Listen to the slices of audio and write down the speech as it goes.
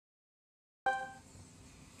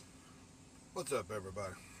What's up,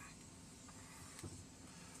 everybody?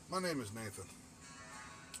 My name is Nathan,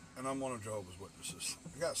 and I'm one of Jehovah's Witnesses.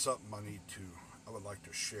 I got something I would like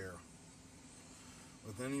to share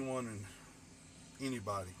with anyone and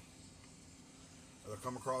anybody that'll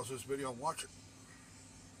come across this video and watch it.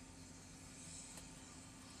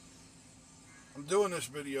 I'm doing this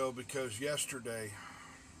video because yesterday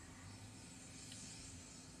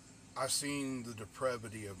I seen the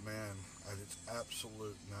depravity of man at its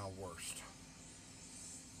absolute now worst.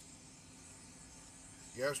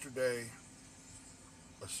 Yesterday,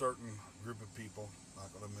 a certain group of people,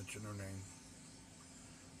 not going to mention their name,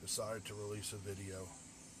 decided to release a video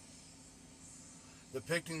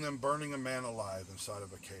depicting them burning a man alive inside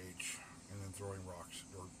of a cage and then throwing rocks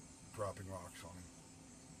or dropping rocks on him.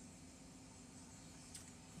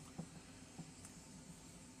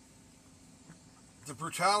 The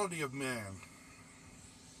brutality of man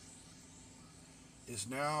is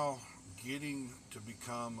now getting to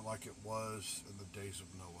become like it was in the days of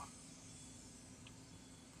Noah.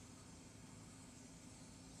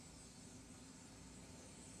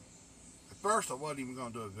 At first, I wasn't even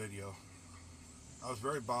going to do a video. I was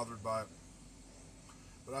very bothered by it,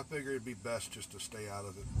 but I figured it'd be best just to stay out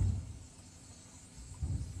of it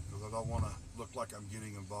because I don't want to look like I'm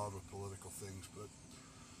getting involved with political things. But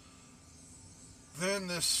then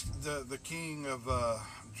the king of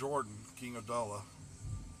Jordan, King Abdullah,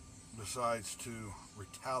 decides to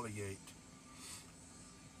retaliate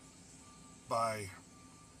by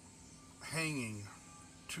hanging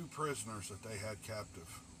two prisoners that they had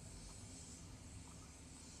captive.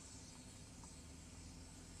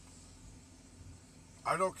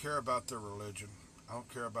 I don't care about their religion. I don't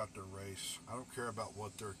care about their race. I don't care about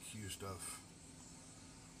what they're accused of.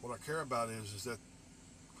 What I care about is that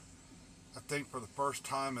I think for the first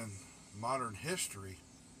time in modern history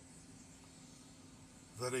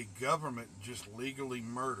that a government just legally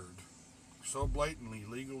murdered, so blatantly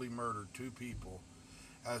legally murdered two people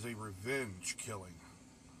as a revenge killing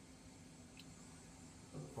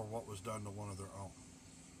for what was done to one of their own.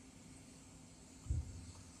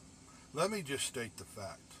 Let me just state the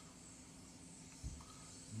fact.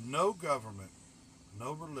 No government,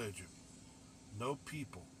 no religion, no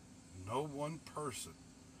people, no one person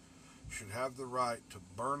should have the right to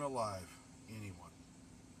burn alive anyone.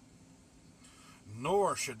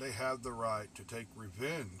 Nor should they have the right to take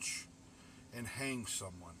revenge and hang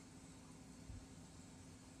someone.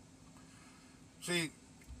 See,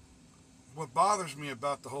 what bothers me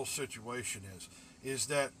about the whole situation is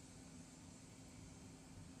that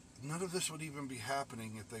none of this would even be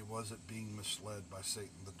happening if they wasn't being misled by Satan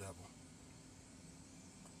the devil.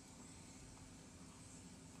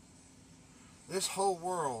 This whole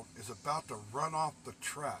world is about to run off the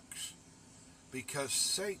tracks because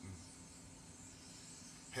Satan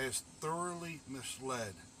has thoroughly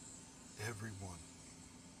misled everyone.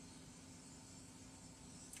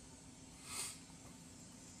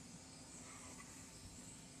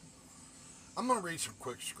 I'm going to read some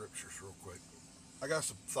quick scriptures real quick. I got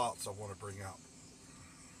some thoughts I want to bring out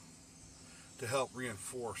to help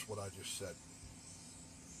reinforce what I just said.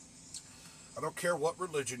 I don't care what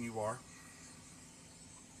religion you are,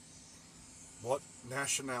 what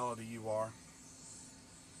nationality you are,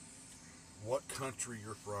 what country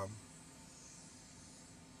you're from.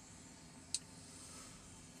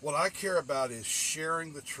 What I care about is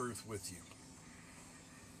sharing the truth with you,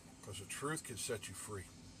 because the truth can set you free.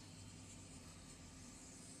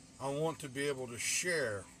 I want to be able to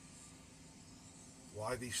share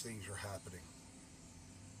why these things are happening.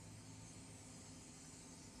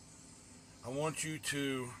 I want you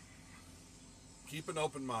to keep an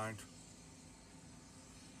open mind,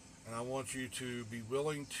 and I want you to be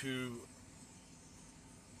willing to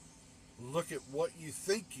look at what you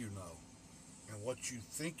think you know and what you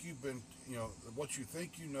think what you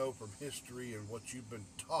think you know from history and what you've been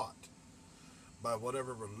taught by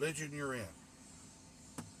whatever religion you're in.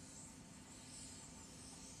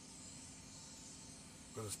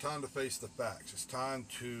 Because it's time to face the facts. It's time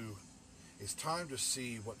to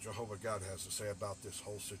see what Jehovah God has to say about this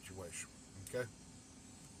whole situation. Okay?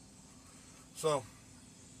 So,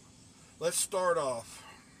 let's start off.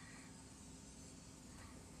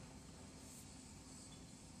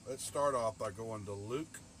 Let's start off by going to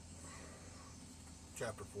Luke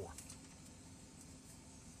chapter 4.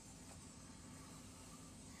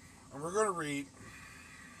 And we're going to read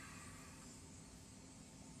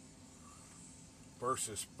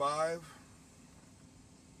verses 5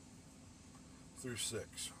 through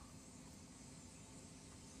 6.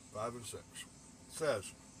 5 and 6. It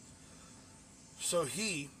says, "So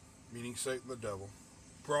he," meaning Satan the devil,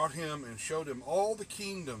 "brought him and showed him all the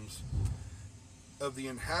kingdoms of the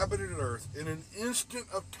inhabited earth in an instant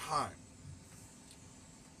of time.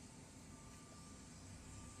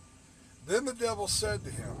 Then the devil said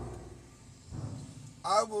to him,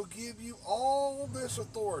 I will give you all this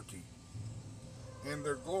authority and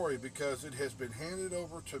their glory, because it has been handed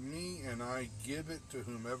over to me, and I give it to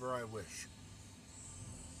whomever I wish.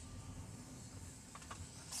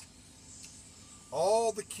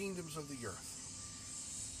 All the kingdoms of the earth,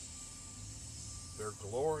 their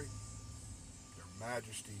glory, their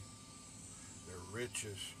majesty, their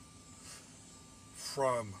riches,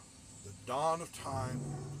 from the dawn of time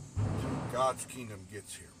till God's kingdom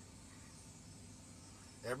gets here.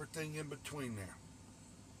 Everything in between there.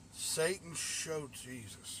 Satan showed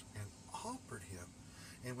Jesus and offered him,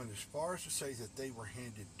 and went as far as to say that they were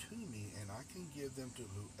handed to me, and I can give them to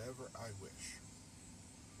whoever I wish.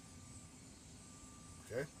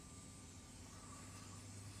 Okay?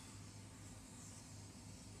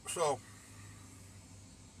 So,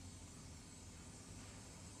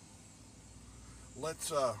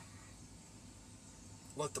 let's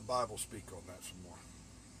let the Bible speak on that some more.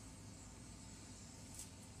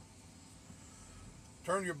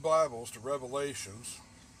 Turn your Bibles to Revelations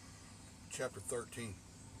chapter 13.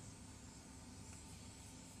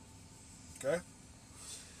 Okay?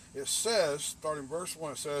 It says, starting verse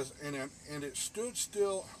 1, it says, And it stood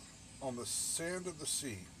still on the sand of the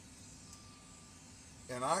sea,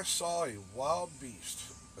 and I saw a wild beast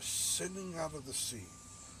ascending out of the sea,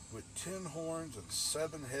 with 10 horns and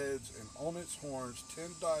 7 heads, and on its horns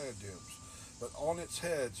 10 diadems, but on its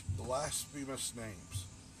heads blasphemous names.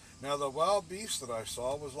 Now the wild beast that I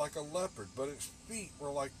saw was like a leopard, but its feet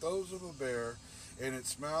were like those of a bear, and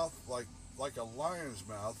its mouth like a lion's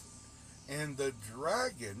mouth. And the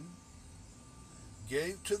dragon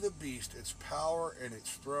gave to the beast its power and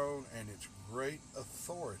its throne and its great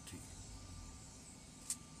authority.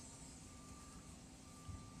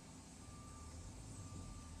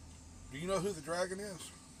 Do you know who the dragon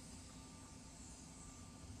is?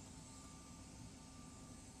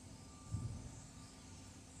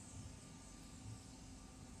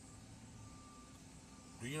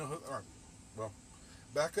 Do you know who? All right. Well,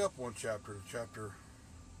 back up one chapter to chapter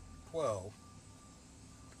 12,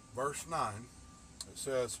 verse 9. It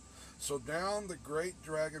says, So down the great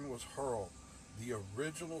dragon was hurled, the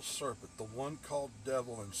original serpent, the one called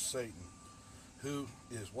devil and Satan, who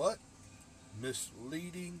is what?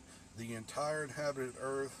 Misleading the entire inhabited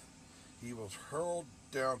earth. He was hurled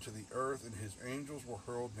down to the earth, and his angels were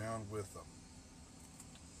hurled down with them.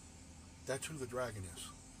 That's who the dragon is.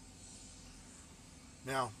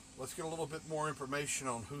 Now, let's get a little bit more information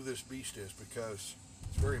on who this beast is, because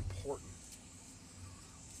it's very important.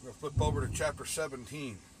 I'm going to flip over to chapter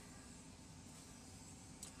 17.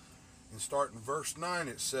 And start in verse 9,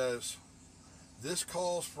 it says, This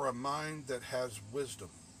calls for a mind that has wisdom.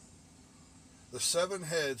 The 7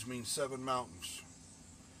 heads mean 7 mountains,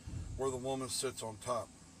 where the woman sits on top.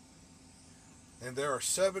 And there are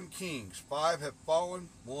 7 kings. 5 have fallen,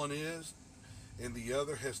 1 is, and the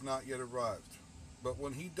other has not yet arrived. But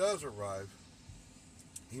when he does arrive,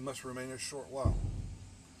 he must remain a short while.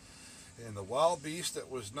 And the wild beast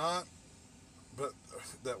that was not, but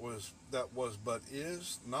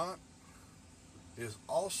is not, is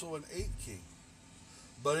also an 8th king.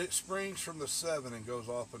 But it springs from the 7 and goes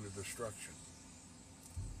off into destruction.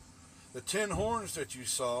 The 10 horns that you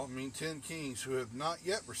saw mean 10 kings who have not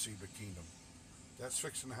yet received a kingdom. That's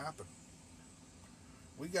fixing to happen.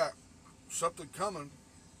 We got something coming.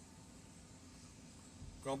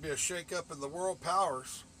 Going to be a shake-up in the world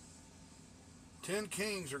powers. 10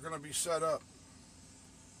 kings are going to be set up.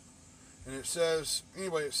 And it says,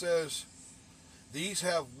 these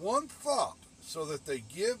have one thought, so that they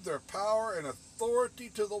give their power and authority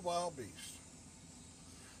to the wild beast.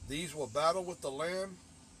 These will battle with the Lamb,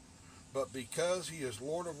 but because he is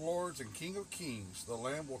Lord of lords and King of kings, the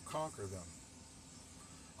Lamb will conquer them.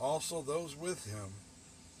 Also those with him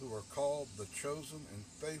who are called the chosen and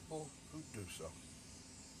faithful who do so.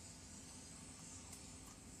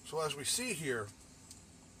 So as we see here,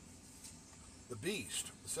 the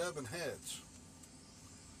beast, the 7 heads,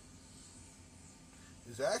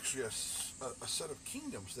 is actually a set of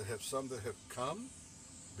kingdoms that have some that have come,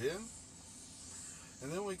 been,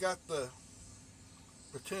 and then we got the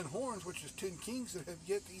 10 horns, which is 10 kings that have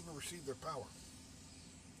yet to even receive their power.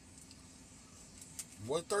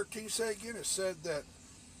 What 13 say again? It said that,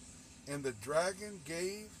 and the dragon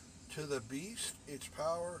gave to the beast its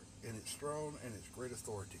power and its throne and its great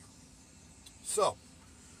authority. So,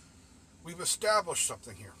 we've established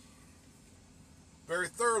something here. Very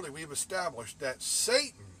thoroughly, we've established that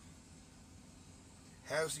Satan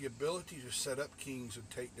has the ability to set up kings and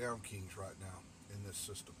take down kings right now in this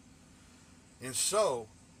system. And so,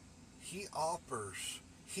 he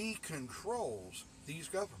controls these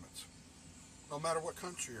governments, no matter what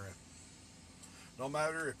country you're in. No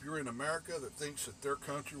matter if you're in America that thinks that their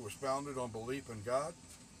country was founded on belief in God,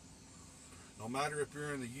 no matter if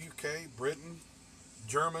you're in the UK, Britain,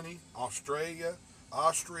 Germany, Australia,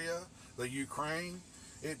 Austria, the Ukraine,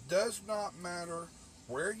 it does not matter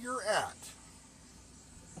where you're at.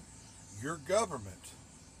 Your government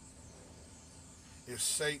is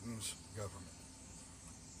Satan's government.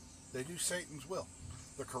 They do Satan's will.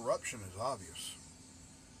 The corruption is obvious.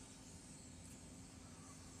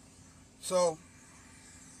 So,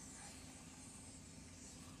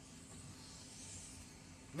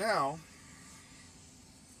 now,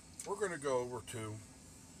 we're going to go over to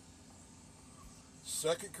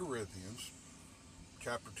 2 Corinthians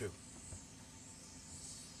chapter 2.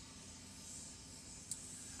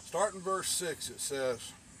 Starting verse 6, it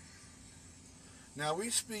says, "Now we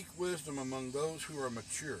speak wisdom among those who are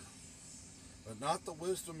mature, but not the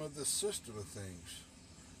wisdom of this system of things,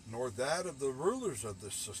 nor that of the rulers of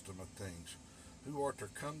this system of things, who are to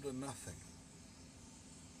come to nothing."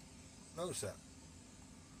 Notice that.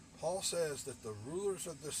 Paul says that the rulers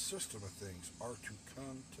of this system of things are to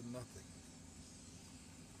come to nothing.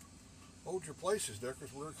 Hold your places there,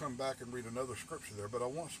 because we're going to come back and read another scripture there, but I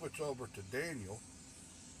want to switch over to Daniel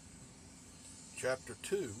chapter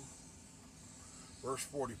 2, verse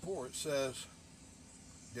 44. It says,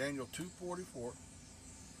 Daniel 2:44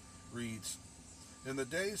 reads, "In the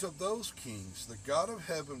days of those kings, the God of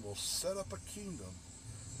heaven will set up a kingdom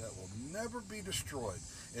that will never be destroyed,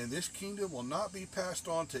 and this kingdom will not be passed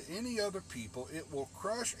on to any other people. It will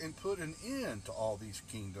crush and put an end to all these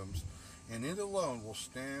kingdoms, and it alone will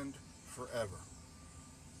stand forever."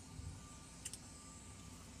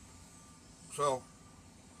 So,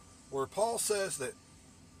 where Paul says that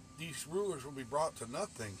these rulers will be brought to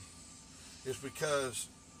nothing is because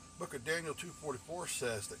book of Daniel 2:44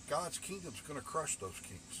 says that God's kingdom is going to crush those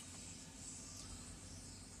kings.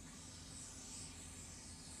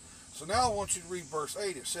 So now I want you to read verse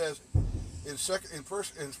 8. It says in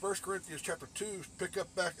First Corinthians chapter 2, pick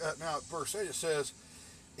up back now at verse 8. It says,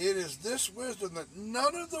 "It is this wisdom that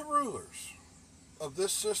none of the rulers of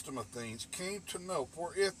this system of things came to know,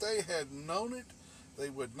 for if they had known it, they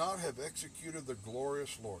would not have executed the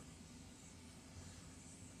glorious Lord."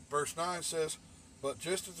 Verse 9 says, "But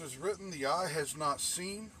just as it is written, the eye has not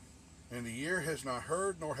seen, and the ear has not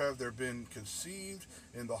heard, nor have there been conceived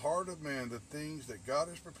in the heart of man the things that God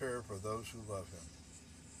has prepared for those who love him."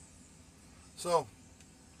 So,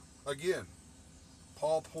 again,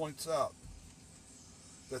 Paul points out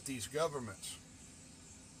that these governments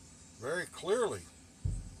very clearly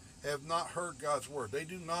have not heard God's word. They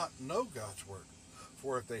do not know God's word.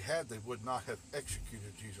 For if they had, they would not have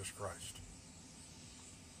executed Jesus Christ.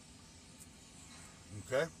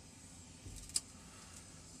 Okay?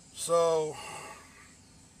 So,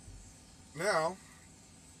 now,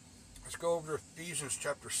 let's go over to Ephesians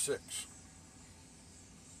chapter 6.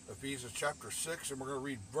 Ephesians chapter 6, and we're going to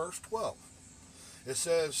read verse 12. It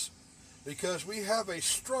says, "Because we have a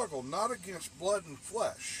struggle not against blood and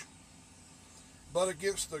flesh, but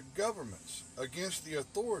against the governments, against the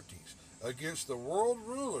authorities, against the world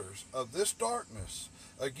rulers of this darkness,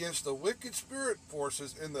 against the wicked spirit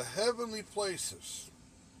forces in the heavenly places."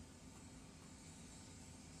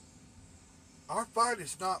 Our fight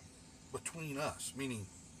is not between us, meaning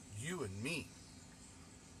you and me,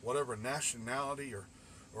 whatever nationality or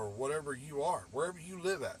whatever you are, wherever you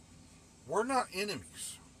live at. We're not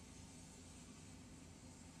enemies.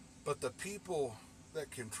 But the people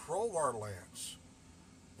that control our lands,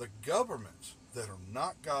 the governments that are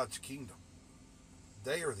not God's kingdom,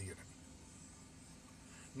 they are the enemy.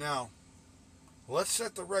 Now, let's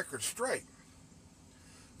set the record straight.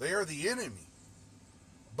 They are the enemy.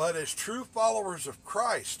 But as true followers of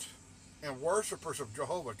Christ and worshipers of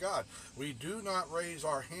Jehovah God, we do not raise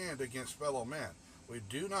our hand against fellow man. We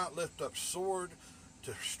do not lift up sword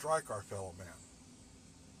to strike our fellow man.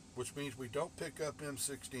 Which means we don't pick up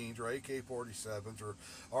M16s or AK-47s or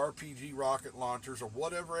RPG rocket launchers or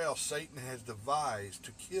whatever else Satan has devised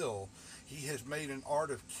to kill. He has made an art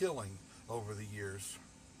of killing over the years.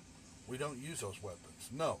 We don't use those weapons.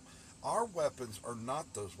 No. Our weapons are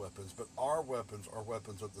not those weapons, but our weapons are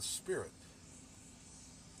weapons of the Spirit.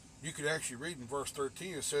 You can actually read in verse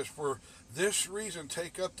 13, it says, "For this reason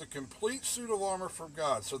take up the complete suit of armor from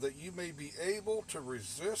God, so that you may be able to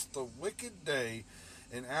resist the wicked day,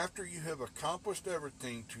 and after you have accomplished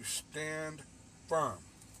everything, to stand firm."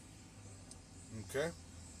 Okay?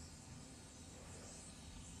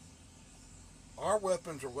 Our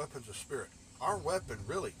weapons are weapons of spirit. Our weapon,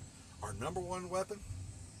 really, Our number one weapon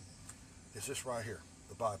is this right here,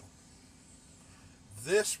 the Bible.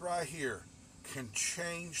 This right here can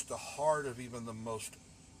change the heart of even the most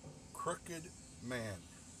crooked man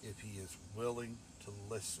if he is willing to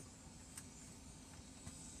listen.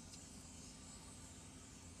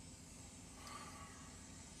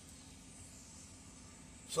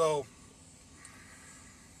 So,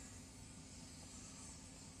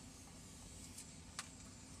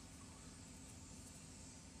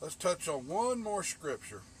 let's touch on one more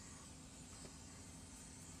scripture.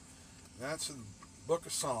 That's in the book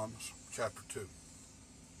of Psalms, chapter 2.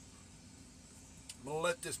 I'm going to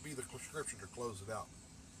let this be the scripture to close it out,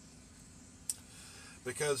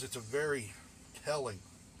 because it's a very telling,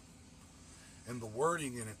 and the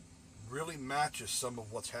wording in it really matches some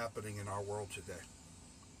of what's happening in our world today.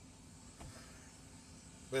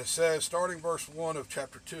 But it says, starting verse 1 of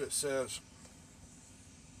chapter 2, it says,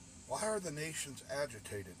 "Why are the nations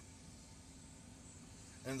agitated,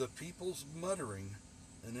 and the peoples muttering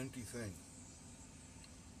an empty thing?"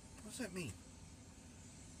 What does that mean?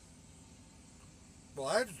 Well,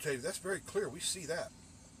 agitated, that's very clear. We see that.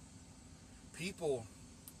 People,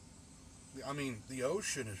 the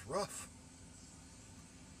ocean is rough.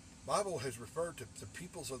 The Bible has referred to the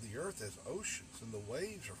peoples of the earth as oceans, and the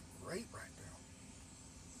waves are great right now.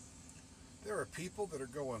 There are people that are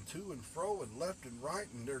going to and fro and left and right,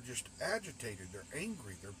 and they're just agitated. They're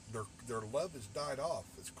angry. Their love has died off.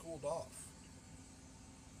 It's cooled off.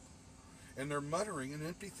 And they're muttering an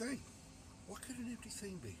empty thing. What could an empty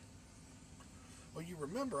thing be? Well, you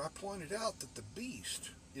remember I pointed out that the beast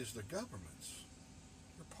is the governments.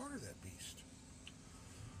 You're part of that beast.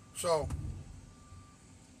 So,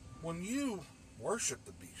 when you worship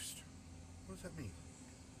the beast, what does that mean?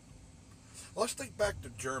 Well, let's think back to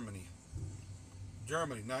Germany.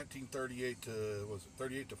 Germany, 1938 to, was it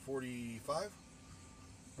 38 to 45?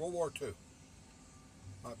 World War II.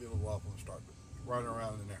 Might be a little off on the start, but right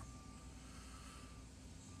around in there.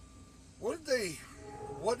 What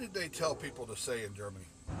did they tell people to say in Germany?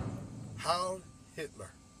 Heil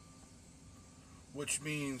Hitler, which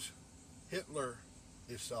means Hitler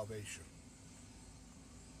is salvation.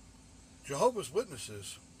 Jehovah's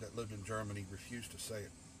Witnesses that lived in Germany refused to say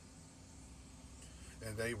it.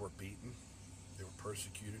 And they were beaten. They were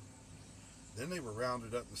persecuted. Then they were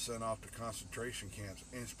rounded up and sent off to concentration camps,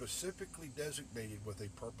 and specifically designated with a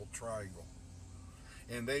purple triangle.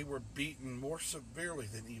 And they were beaten more severely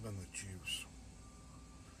than even the Jews.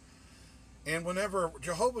 And whenever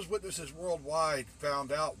Jehovah's Witnesses worldwide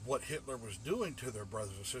found out what Hitler was doing to their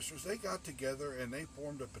brothers and sisters, they got together and they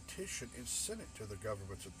formed a petition and sent it to the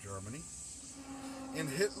governments of Germany. And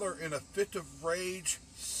Hitler, in a fit of rage,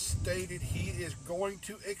 stated he is going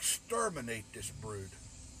to exterminate this brood.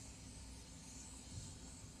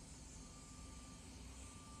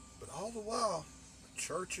 But all the while, the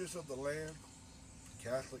churches of the land, the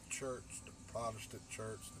Catholic Church, the Protestant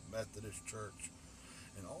Church, the Methodist Church,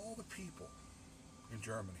 and all the people in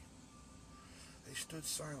Germany, they stood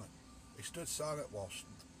silent. They stood silent while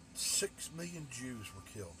 6 million Jews were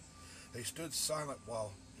killed. They stood silent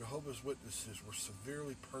while Jehovah's Witnesses were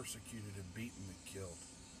severely persecuted and beaten and killed.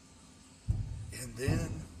 And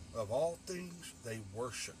then, of all things, they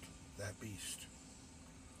worshiped that beast.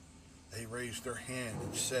 They raised their hand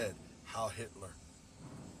and said, "Heil Hitler,"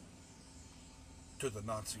 to the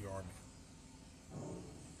Nazi army.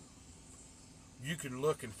 You can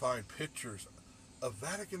look and find pictures of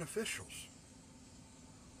Vatican officials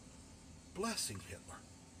blessing Hitler.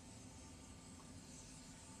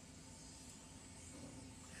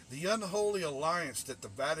 The unholy alliance that the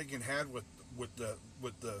Vatican had with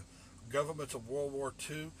the governments of World War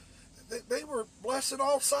II, they were blessing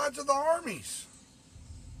all sides of the armies.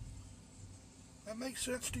 That makes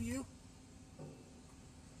sense to you?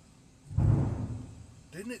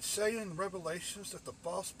 Didn't it say in Revelations that the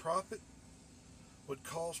false prophet would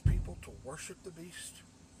cause people to worship the beast?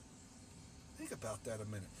 Think about that a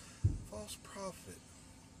minute. False prophet.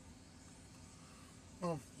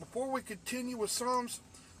 Well, before we continue with Psalms,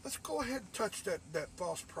 let's go ahead and touch that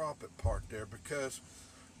false prophet part there, because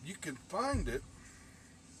you can find it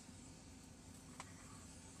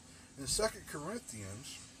in 2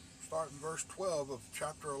 Corinthians, starting verse 12 of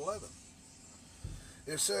chapter 11.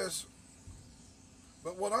 It says,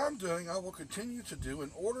 "But what I'm doing, I will continue to do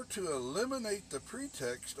in order to eliminate the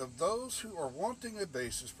pretext of those who are wanting a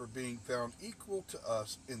basis for being found equal to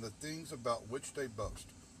us in the things about which they boast.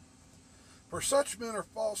 For such men are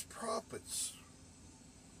false prophets,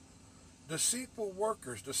 deceitful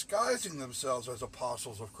workers, disguising themselves as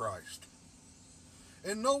apostles of Christ.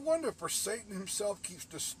 And no wonder, for Satan himself keeps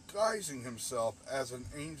disguising himself as an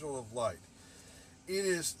angel of light. It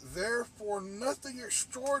is therefore nothing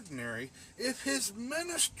extraordinary if his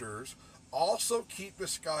ministers also keep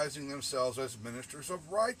disguising themselves as ministers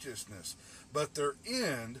of righteousness, but their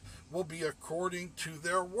end will be according to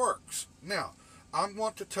their works. Now, I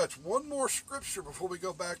want to touch one more scripture before we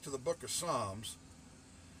go back to the book of Psalms.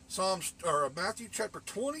 Matthew chapter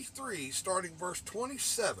 23, starting verse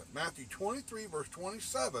 27. Matthew 23, verse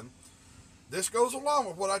 27. This goes along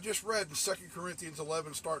with what I just read in 2 Corinthians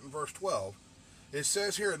 11, starting verse 12. It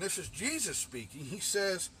says here, and this is Jesus speaking, he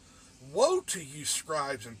says, "Woe to you,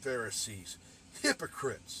 scribes and Pharisees,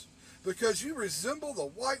 hypocrites, because you resemble the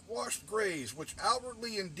whitewashed graves, which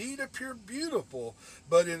outwardly indeed appear beautiful,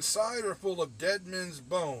 but inside are full of dead men's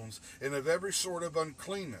bones, and of every sort of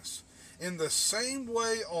uncleanness. In the same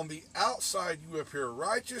way, on the outside you appear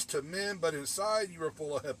righteous to men, but inside you are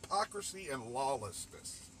full of hypocrisy and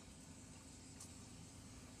lawlessness."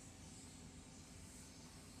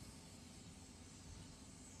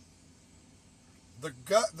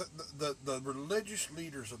 The religious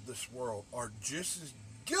leaders of this world are just as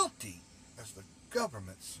guilty as the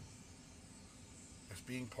governments as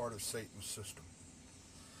being part of Satan's system.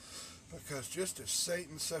 Because just as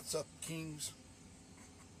Satan sets up kings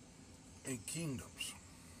and kingdoms,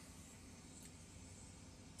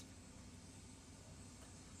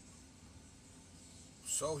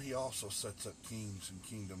 so he also sets up kings and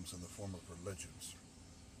kingdoms in the form of religions.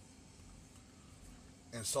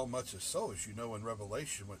 And so much as so, as you know in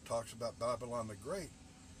Revelation, when it talks about Babylon the Great,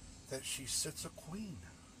 that she sits a queen.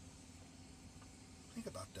 Think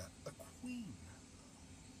about that. A queen.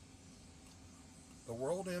 The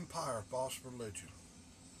world empire, false religion.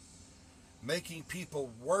 Making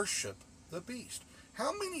people worship the beast.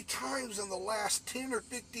 How many times in the last 10 or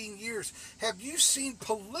 15 years have you seen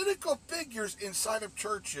political figures inside of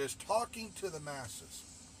churches talking to the masses?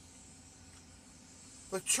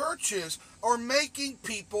 The churches are making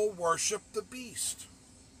people worship the beast.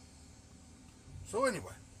 So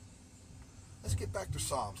anyway, let's get back to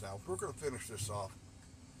Psalms now. We're going to finish this off.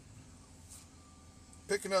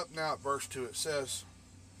 Picking up now at verse 2, it says,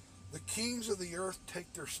 "The kings of the earth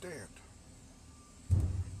take their stand,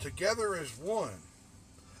 together as one,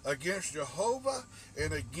 against Jehovah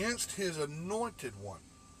and against his anointed one.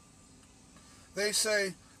 They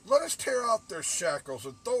say, let us tear off their shackles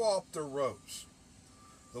and throw off their ropes.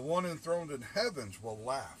 The one enthroned in heavens will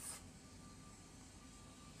laugh.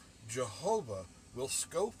 Jehovah will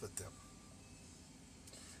scoff at them.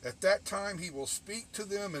 At that time he will speak to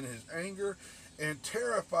them in his anger and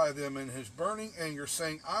terrify them in his burning anger,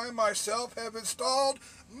 saying, I myself have installed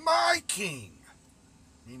my king,"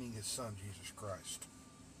 meaning his son, Jesus Christ,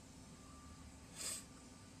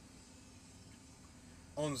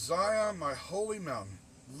 "on Zion, my holy mountain.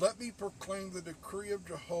 Let me proclaim the decree of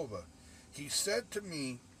Jehovah. He said to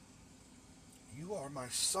me, you are my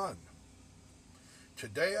son.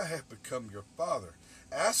 Today I have become your father.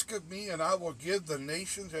 Ask of me, and I will give the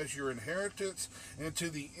nations as your inheritance, and to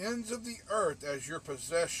the ends of the earth as your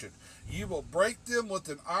possession. You will break them with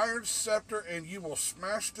an iron scepter, and you will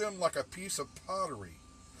smash them like a piece of pottery.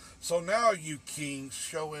 So now, you kings,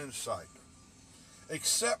 show insight.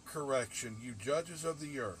 Accept correction, you judges of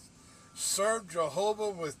the earth. Serve Jehovah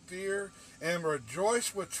with fear, and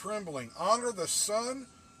rejoice with trembling. Honor the Son,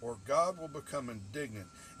 or God will become indignant,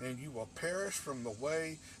 and you will perish from the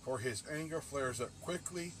way, for his anger flares up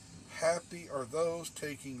quickly. Happy are those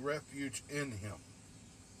taking refuge in him."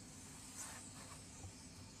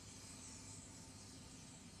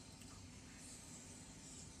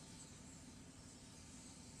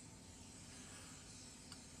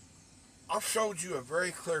 I've showed you a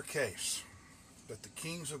very clear case that the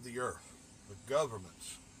kings of the earth, the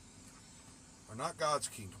governments, are not God's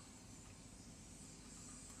kingdom.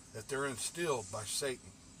 That they're instilled by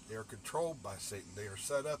Satan. They are controlled by Satan. They are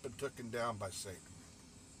set up and taken down by Satan.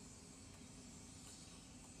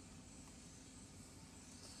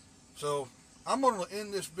 So, I'm going to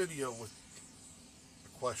end this video with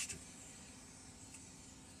a question.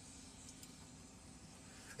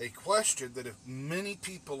 A question that if many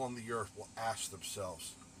people on the earth will ask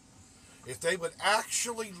themselves, if they would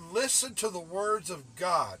actually listen to the words of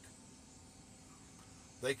God,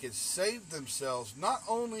 they could save themselves not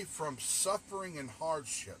only from suffering and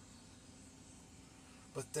hardship,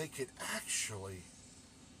 but they could actually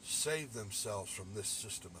save themselves from this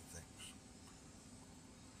system of things.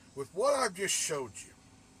 With what I've just showed you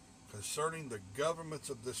concerning the governments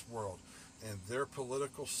of this world and their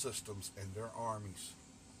political systems and their armies,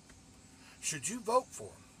 should you vote for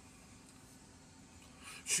them?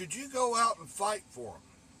 Should you go out and fight for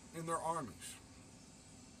them in their armies?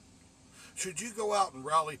 Should you go out and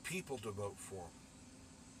rally people to vote for them?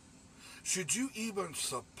 Should you even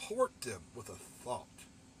support them with a thought?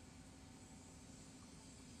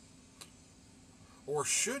 Or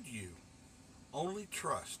should you only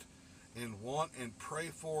trust and want and pray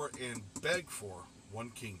for and beg for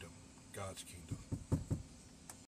one kingdom, God's kingdom?